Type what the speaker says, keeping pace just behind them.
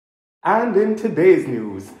And in today's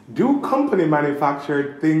news, do company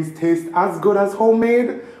manufactured things taste as good as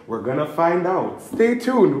homemade? We're gonna find out. Stay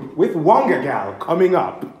tuned with WongaGyal coming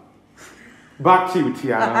up. Back to you,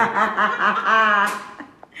 Tiana.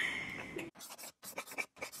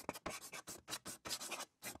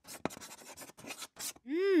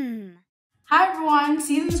 Hi everyone,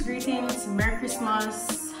 season's greetings, Merry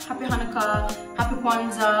Christmas, Happy Hanukkah, Happy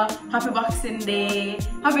Kwanzaa, Happy Boxing Day,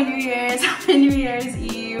 Happy New Year's, Happy New Year's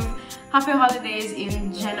Eve, Happy Holidays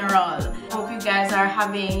in general. Hope you guys are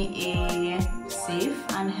having a safe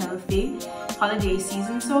and healthy holiday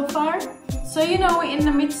season so far. So you know, in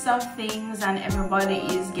the midst of things and everybody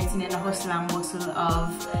is getting in the hustle and bustle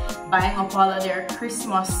of buying up all of their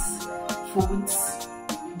Christmas foods,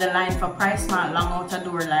 the line for Price Mart long out the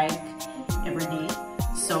door like every day.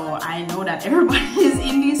 So I know that everybody is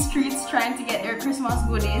in these streets trying to get their Christmas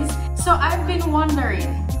goodies. So I've been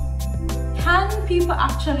wondering, can people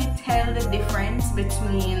actually tell the difference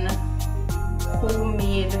between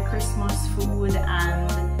homemade Christmas food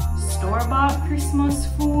and store-bought Christmas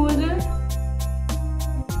food?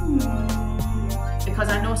 Because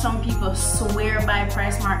I know some people swear by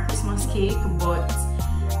Price Mart Christmas cake, but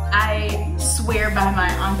I swear by my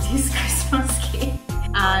auntie's Christmas cake.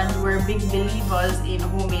 And we're big believers in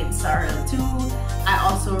homemade sorrel too. I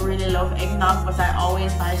also really love eggnog, but I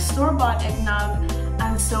always buy store-bought eggnog.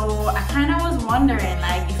 And so I kind of was wondering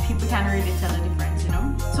like if people can really tell the difference, you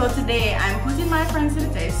know? So today I'm putting my friends to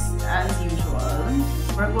the test as usual.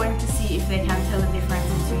 We're going to see if they can tell the difference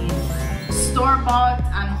between store-bought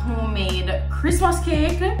and homemade Christmas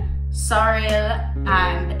cake, sorrel,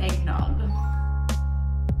 and eggnog.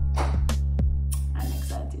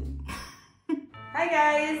 Hi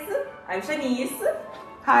guys, I'm Shanice.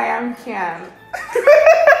 Hi, I'm Kian.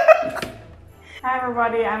 Hi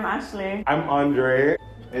everybody, I'm Ashley. I'm Andre.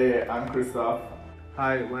 Hey, I'm Christoph.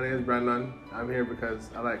 Hi, my name is Brandon. I'm here because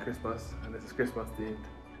I like Christmas and this is Christmas themed.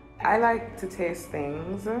 I like to taste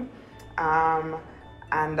things, and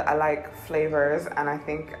I like flavors, and I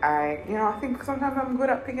think I think sometimes I'm good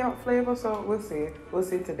at picking up flavors, so we'll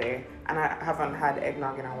see today. And I haven't had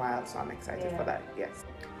eggnog in a while, so I'm excited for that, yes.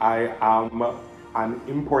 I am an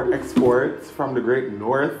import-export from the Great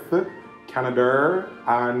North, Canada,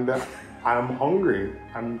 and I'm hungry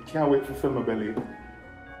and can't wait to fill my belly.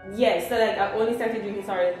 Yes, so like I only started drinking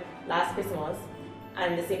sorrel last Christmas,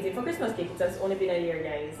 and the same thing for Christmas cake. It's only been a year,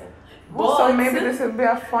 guys. But, so maybe this will be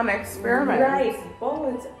a fun experiment. Right,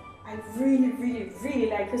 but I really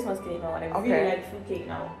like Christmas cake now, and I really like fruit cake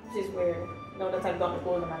now, which is weird. Now that I've gotten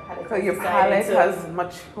older, my palate. So your palate has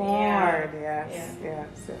matured, yes.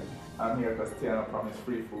 I'm here because Tiana promised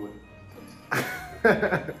free food.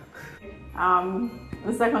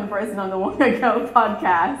 The second person on the WongaGyal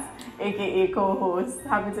podcast, aka co-host.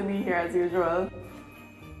 Happy to be here as usual.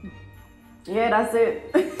 Yeah, that's it.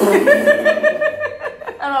 I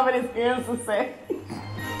don't have anything else to say.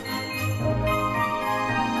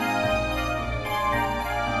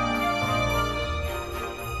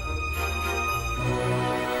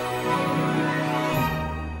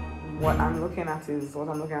 What I'm looking at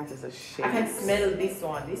is a shape. I can smell this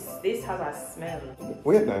one. This has a smell.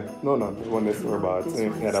 Wait then. No, the one that's store-bought.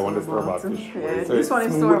 Yeah, that one that's store-bought fish. Yeah, this one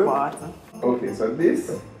is store-bought. Okay, so this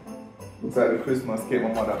looks like the Christmas cake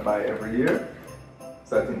my mother buy every year.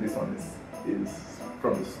 So I think this one is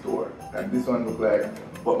from the store. And this one looks like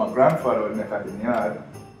what my grandfather would make at the yard.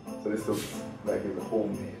 So this looks like it's a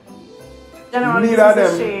homemade. Generally, this is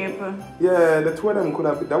the shape. Yeah, the two of them could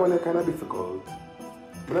have been, that one is kind of difficult.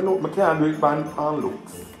 But I know I can't do it by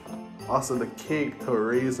looks. Also, the cake to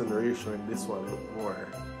raisin ratio in this one look more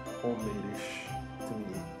homemade-ish to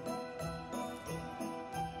me.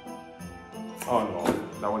 Oh no,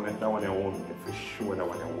 that one I won't make for sure. That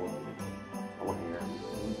one I won't make. That one here.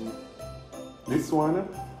 This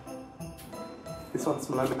one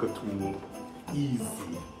smells like a too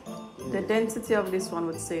easy. The density of this one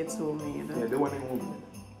would say it's homemade. Yeah, the one I won't make.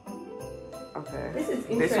 Okay. This is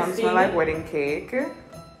interesting. This one smells like wedding cake.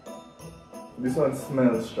 This one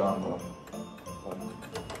smells stronger.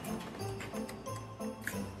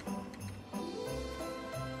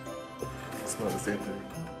 It smells the same thing.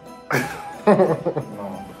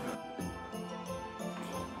 No.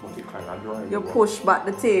 But it kind of dry. You push back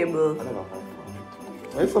the table. I never had fun.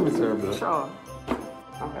 It's so miserable. Sure.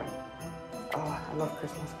 Okay. Oh, I love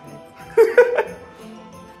Christmas cake.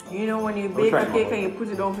 You know when you bake a cake and you put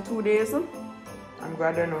it on for 2 days? I'm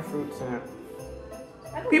glad there are no fruits in it.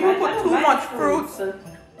 People put too much fruits,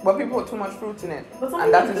 but people put too much fruit in it,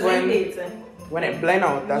 and that is when it blend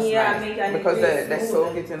out. That's nice because they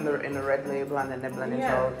soak it in the red label and then they blend it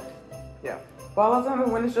out. Yeah, but a lot of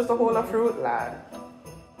times when it's just a whole of fruit, lad.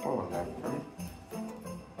 Oh,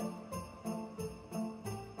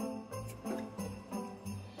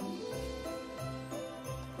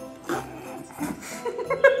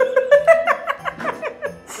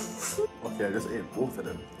 I just ate both of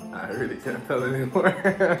them. I really can't tell anymore.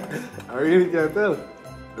 I really can't tell.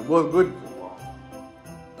 They're both good.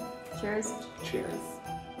 Cheers. Cheers.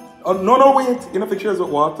 Oh, no, wait. You don't have to cheers with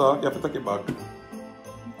water. You have to take it back.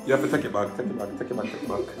 You have to take it back. Take it back. Take it back. Take it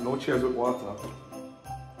back. No cheers with water.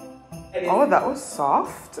 Oh, that was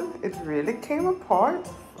soft. It really came apart.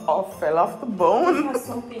 All fell off the bone. It has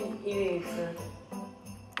something in it.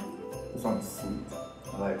 This one's sweet.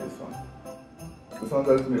 I like this one. This one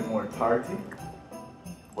does a bit more tarty,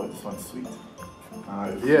 but this one's sweet.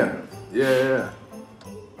 Yeah.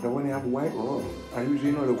 Then when you have white rum, I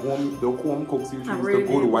usually know the home cooks usually use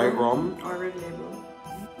the good white rum. Or red label.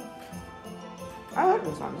 I like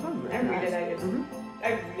this one. This one's I really really nice. like it. I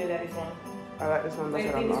really like this one. I like this one. I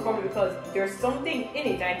That's think it's probably because there's something in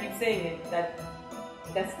it, I keep saying it,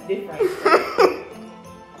 that's different.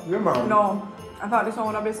 Yeah, man. No, I thought this one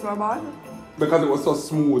would have been store-bought. Because it was so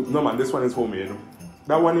smooth. No, man, this one is homemade.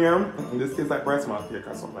 That one here, this tastes like breast milk cake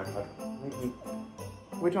or something like that.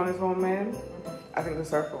 Which one is homemade? I think the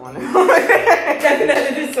surfer one is.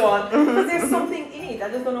 Definitely this one. Because there's something in it, I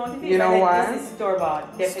just don't know what it is. You know why? This is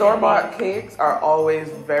store-bought. Store-bought cakes are always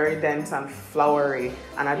very dense and flowery,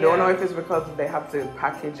 and I don't know if it's because they have to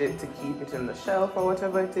package it to keep it in the shelf or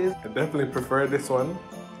whatever it is. I definitely prefer this one,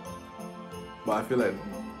 but I feel like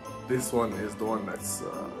this one is the one that's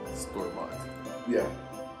store-bought. Yeah,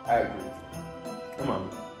 I agree. Come on.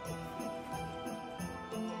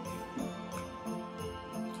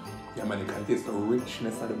 Yeah, man, you can taste the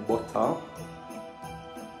richness of the butter.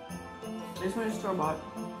 This one is store-bought.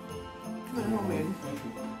 Homemade.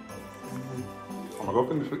 I'm gonna go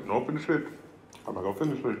finish it. No, finish it. I'm gonna go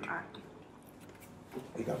finish it.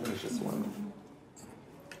 You gotta finish this one.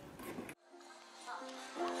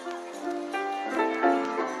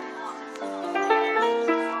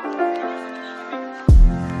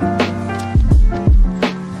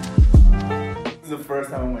 This is the first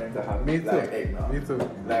time I went to have eggnog. Me too.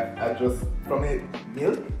 Like I just from it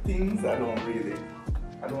milk things I don't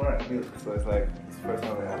like milk, so it's like it's the first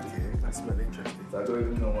time I have it. That smells interesting. So I don't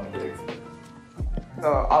even know what to expect. So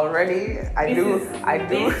already, I do.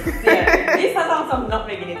 This has also some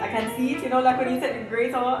nutmeg in it. I can see it, you know, like when you take the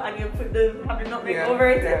grater and you put have the nutmeg over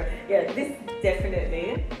it. Yeah, this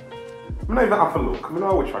definitely. I'm not even have to look. I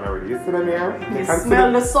know which one already. You see them here? You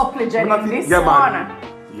smell the supplement in this one. Man.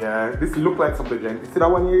 Yeah, this look like supplement. You see that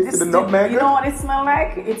one here? You see the nutmeg? You know what it smells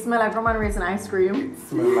like? It smells like Roman raisin ice cream. It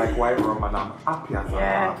smells like white rum and I'm happy as a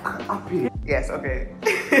rock. Happy. Yes, okay.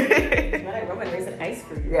 It smells like Roman raisin ice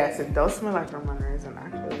cream. Yes, it does smell like Roman raisin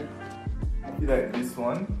actually. I feel like this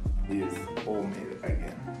one is homemade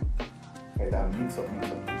again. Like that mix up.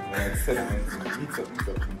 Like sediment, mix up.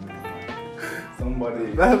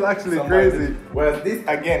 Somebody. That's actually crazy. Whereas this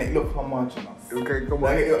again, it looks homogeneous. Okay, come on.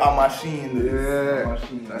 Like a machine. Yeah, a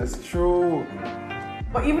machine. that's true.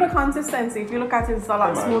 But even the consistency, if you look at it, it's a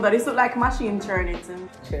lot smoother. This looks like machine churning.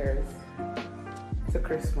 Cheers to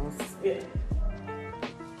Christmas. Yeah.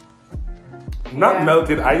 Not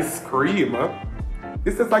melted ice cream. Huh?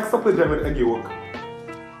 This is like supplement with egg yolk.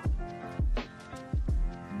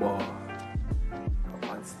 Boy.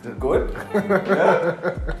 That's still good.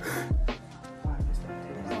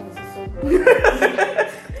 Yeah.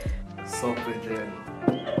 Supplement.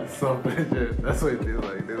 That's what it tastes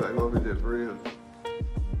like. They like supplement for real.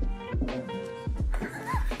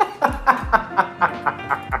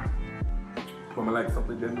 But I like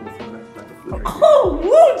supplement with some like a flavor. Oh,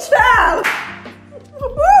 woo, child!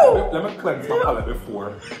 Woo! Let me cleanse my palate before.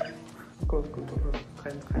 Go.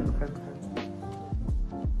 Cleanse.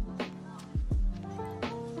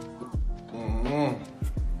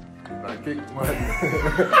 That kick, man.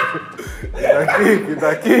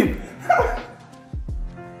 That kick.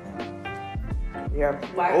 Yep.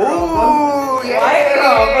 Oh,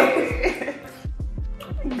 yeah.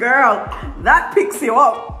 Girl, that picks you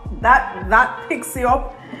up. That picks you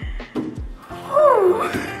up. Woo.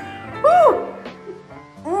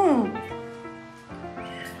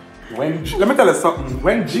 Let me tell you something.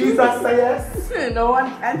 When Jesus says yes, no one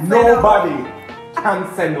can say nobody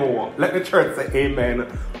can say no. Let the church say amen.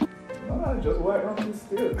 No, just white rum is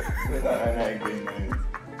still.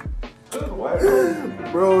 Just white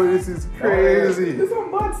rum. Bro, this is crazy. This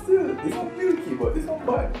one bad still. This one milky, but this one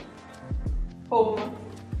bad. Home.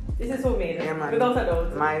 This is homemade. Yeah, man. Without a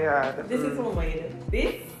doubt. My God. This is homemade.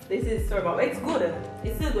 This is store-bought. It's good.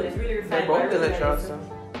 It's still good. It's really refined. They're both delicious.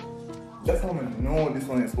 That's how I know this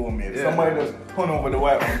one is homemade. Yeah. Somebody just turn over the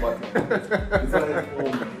white one button. This one is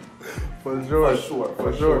homemade. For sure.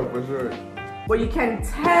 For sure. But you can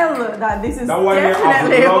tell that this is that one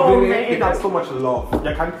definitely homemade. It has so much love.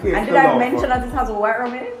 You can taste and the did I love. mention that it has a white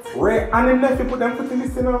rum in it? Right, and then if you put them foot in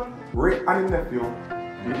this, you know, Ray and his nephew.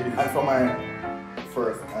 And for my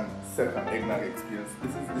first and second eggnog experience,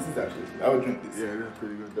 this is actually, I would drink this. Yeah, that's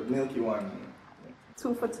pretty good. The milky one.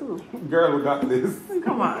 2 for 2. Girl, we got this.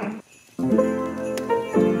 Come on.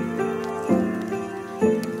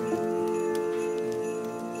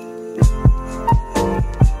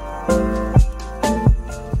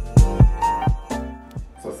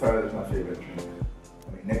 So sorrel is my favorite drink.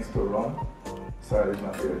 I mean, next to rum, sorrel is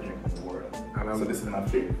my favorite drink in the world. So this is my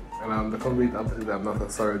favorite. And I'm the complete opposite. I'm not a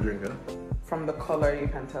sorrel drinker. From the color, you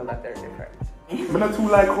can tell that they're different. I'm not too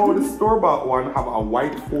like how the store-bought one have a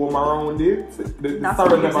white foam around it. The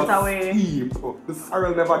sorrel never steep. The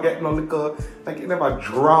sorrel never get no little, like it never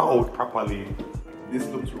draw out properly. This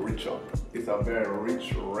looks richer. It's a very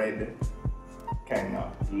rich red kind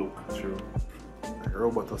of look. True. Like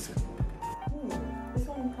robot This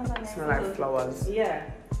one kind of nice. Smell like flowers. Yeah.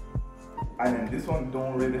 And then this one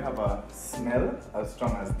don't really have a smell as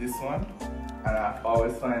strong as this one. And I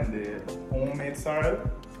always find the homemade sorrel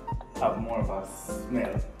have more of a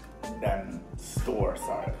smell than store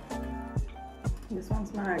sorrel. This one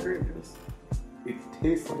smells like grape juice. It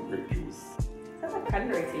tastes like grape juice. It has a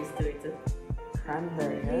cranberry taste to it.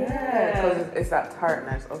 Cranberry, yeah. Because it's that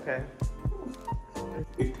tartness, okay.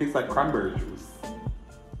 It tastes like cranberry juice.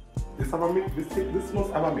 This have a mix. This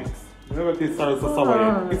must have a mix. You never taste sorrel with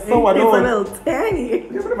sour egg. It's sour, It's a little tangy.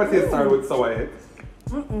 You never taste sorrel with sour egg.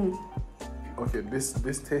 Okay, this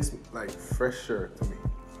tastes like fresher to me.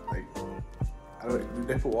 Like, I don't know, did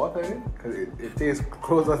they put water in it? Because it tastes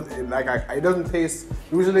closer, like it doesn't taste,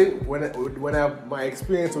 usually when my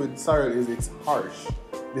experience with sorrel is it's harsh.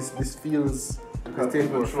 This feels, it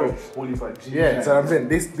tastes more fresh. Yeah, that's what I'm saying,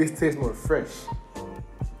 this tastes more fresh.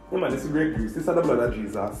 Yeah man, this is grape juice. This is the blood of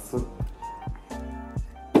Jesus.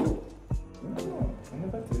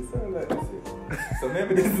 So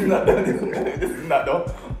maybe this is not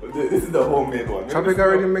this is the homemade one. Tropical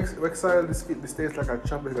rhythm makes sorrel, this tastes like a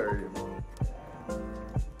tropical rhythm.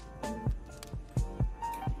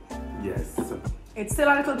 Yes. It's still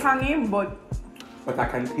a little tangy, but I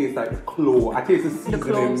can taste like the clove. I taste the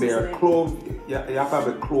seasoning there. Clove, yeah, you have to have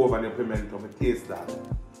the clove and the pimento. I taste that.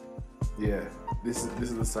 Yeah, this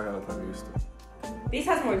is the sorrel that I'm used to. this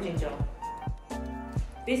has more ginger.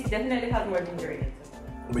 This definitely has more ginger in it.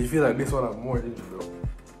 But you feel like this one has more ginger though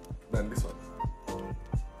than this one?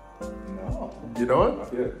 No. You don't?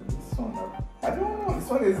 Yeah, this one. I don't know.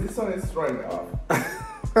 This one is throwing me off.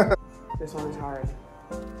 This one is hard.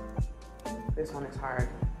 This one is hard.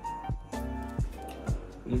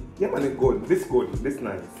 Yeah man, it's good. This good. This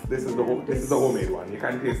nice. This is the homemade one. You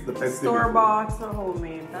can taste the festive. Store bought or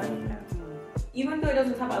homemade. Even though it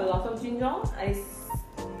doesn't have a lot of ginger and it's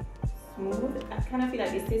smooth, I kind of feel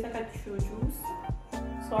like this tastes like a true juice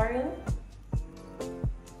sorrel.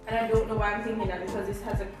 And I don't know why I'm thinking that, because this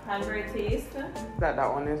has a cranberry taste. That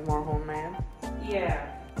one is more homemade. Yeah.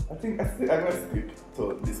 I think I'm gonna stick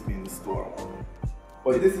to this being the store one.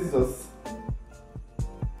 But this is just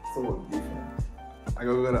so different. I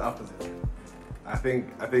go the opposite. I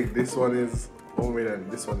think this one is homemade and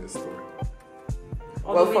this one is store.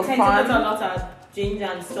 Although Well, we tend to put a lot of ginger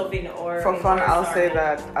and stuff in or For fun, I'll say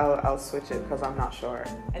that I'll switch it because I'm not sure.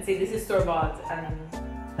 and say this is store bought and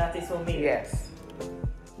that is homemade. Yes.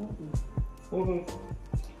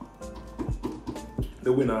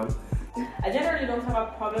 The winner. I generally don't have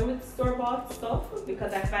a problem with store bought stuff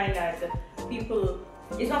because I find that people,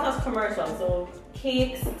 it's not as commercial, so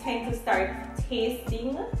cakes tend to start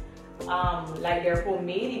tasting like they're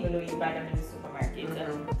homemade even though you buy them in the supermarket.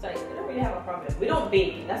 So I don't really have a problem. We don't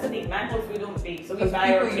bake. That's the thing. My house, we don't bake. So we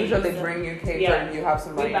buy our people cakes. usually bring you cakes and you have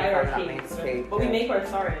somebody we buy our that cakes, makes cake. but we make our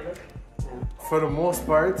sorrel. For the most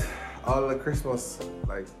part, all the Christmas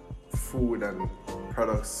like food and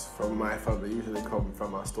products from my family usually come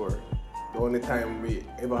from our store. The only time we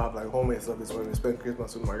ever have like homemade stuff is when we spend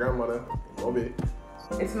Christmas with my grandmother in Obi.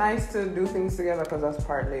 It's nice to do things together because that's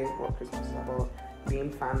partly what Christmas is about, being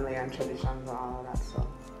family and traditions and all of that stuff.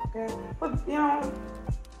 Yeah, but you know,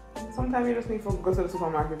 sometimes you just need to go to the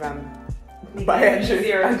supermarket and buy a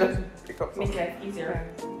easier and just pick up something. Make life easier.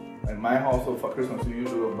 In my household for Christmas, we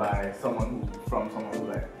usually will buy someone who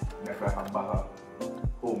like never have bought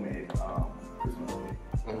homemade Christmas cake.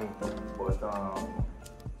 But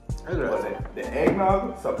the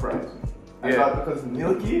eggnog surprised me. I thought because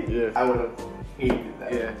milky, I would have hated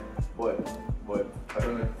that. Yeah. But I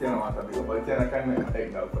don't know if Tiana wants to be, but Tiana can make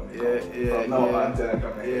eggnog from me. From now on, Tiana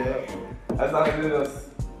can make eggnog. As long as you just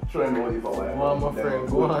throwing the body for a while. Well, my friend,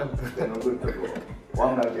 go on. Then we're good to go.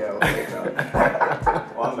 WongaGyal eggnog.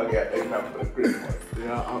 WongaGyal eggnog for Christmas.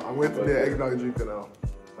 Yeah, I'm waiting for the eggnog drinker now.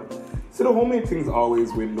 So the homemade things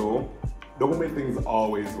always win though. the homemade things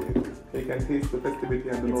always win. You can taste the festivity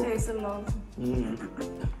and the love. Taste the love.